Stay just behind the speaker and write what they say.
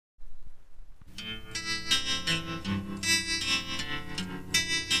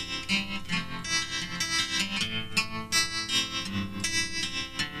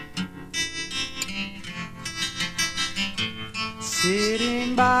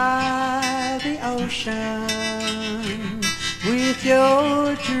by the ocean with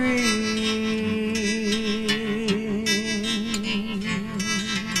your dreams.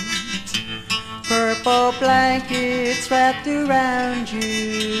 Purple blankets wrapped around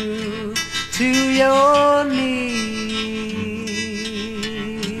you to your knees.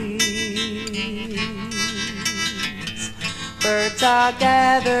 Birds are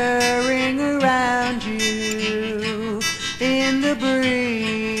gathering around you in the breeze.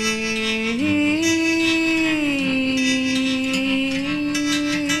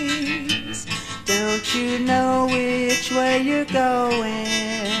 Don't you know which way you're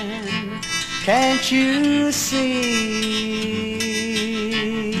going? Can't you see?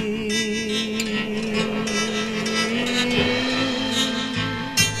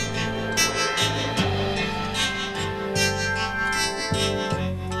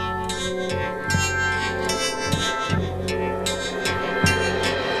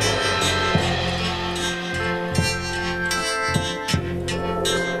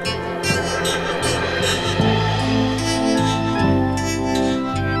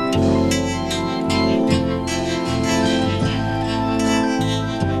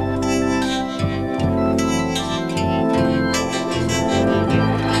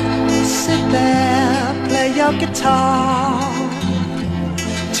 Your guitar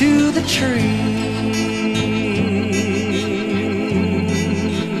to the trees.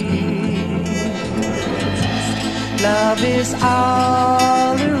 Love is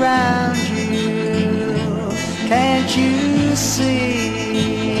all around you, can't you see?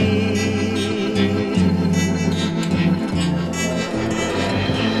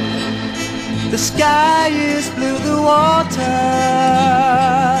 The sky is blue, the water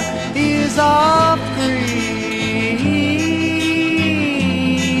is all green.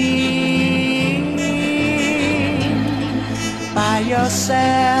 By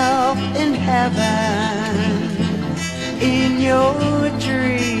yourself in heaven, in your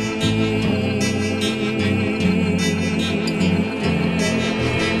dreams.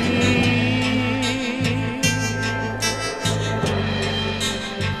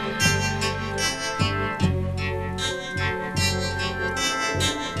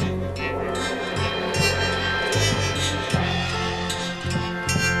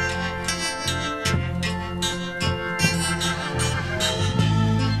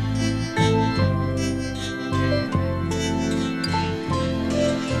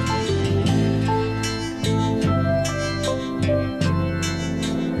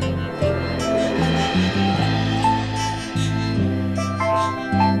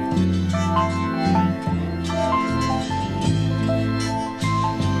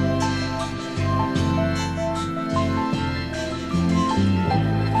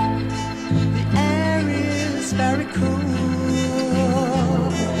 Very cool,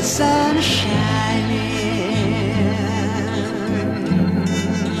 the sun is shining.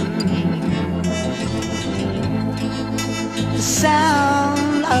 The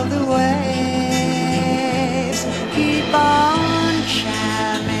sound of the waves keep on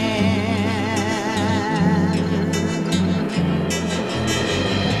chiming.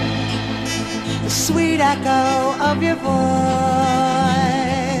 The sweet echo of your voice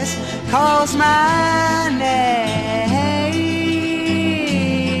calls my name.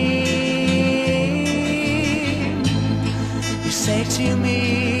 You say to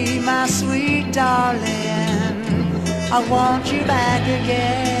me, my sweet darling, I want you back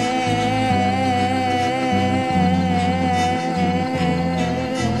again.